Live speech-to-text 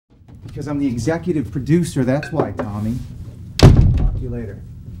Because I'm the executive producer, that's why, Tommy. Talk to you later.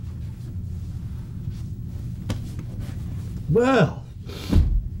 Well,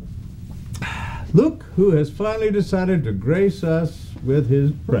 look who has finally decided to grace us with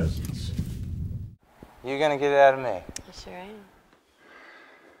his presence. You're gonna get it out of me. I sure am.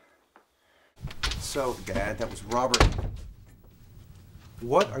 So, Dad, that was Robert.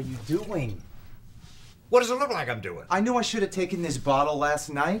 What are you doing? What does it look like I'm doing? I knew I should have taken this bottle last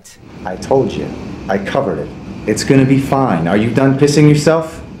night. I told you. I covered it. It's gonna be fine. Are you done pissing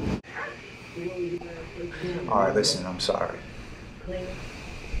yourself? Alright, listen, I'm sorry.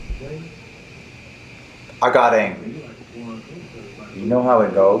 I got angry. You know how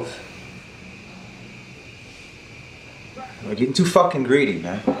it goes. You're getting too fucking greedy,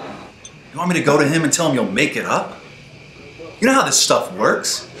 man. You want me to go to him and tell him you'll make it up? You know how this stuff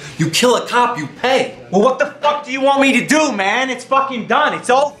works. You kill a cop, you pay. Well, what the fuck do you want me to do, man? It's fucking done. It's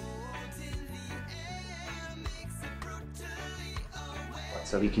over.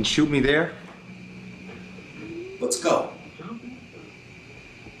 So you can shoot me there? Let's go.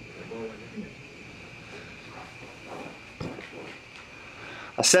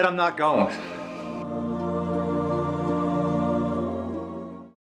 I said I'm not going.